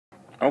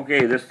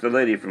Okay, this is the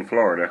lady from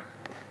Florida.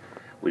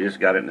 We just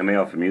got it in the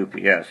mail from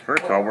UPS.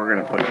 First of all, we're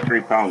going to put 3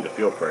 pounds of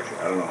fuel pressure.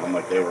 I don't know how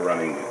much they were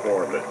running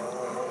before, but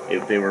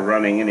if they were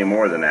running any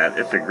more than that,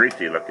 it's a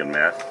greasy looking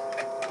mess.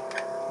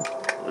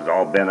 It was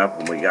all bent up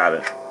when we got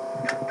it.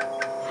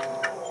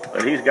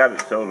 But he's got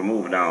it so to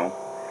move now.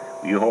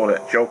 You hold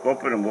that choke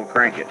open and we'll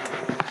crank it.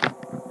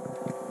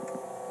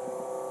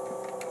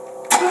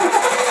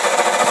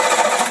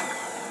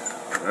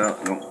 Well,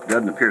 no,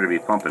 doesn't appear to be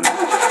pumping.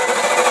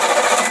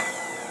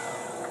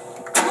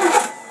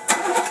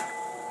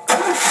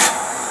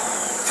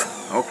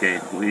 Okay,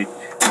 well,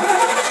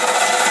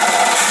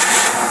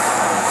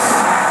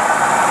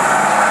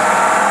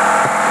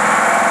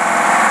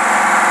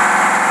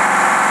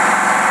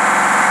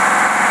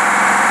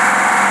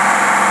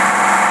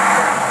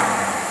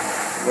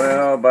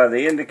 by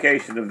the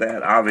indication of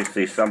that,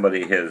 obviously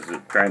somebody is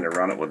trying to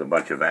run it with a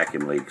bunch of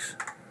vacuum leaks.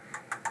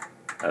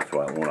 That's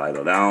why it won't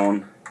idle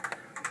down.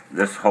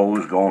 This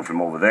hose going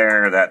from over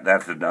there,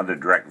 that's another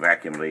direct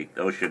vacuum leak.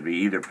 Those should be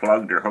either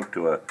plugged or hooked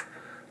to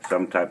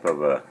some type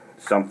of a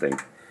something.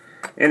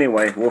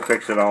 Anyway, we'll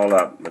fix it all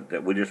up,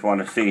 but we just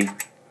want to see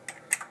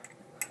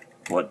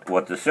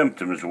what the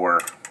symptoms were.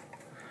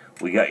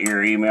 We got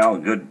your email.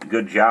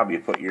 Good job. You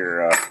put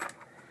your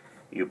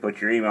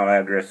email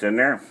address in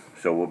there,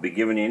 so we'll be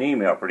giving you an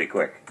email pretty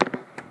quick.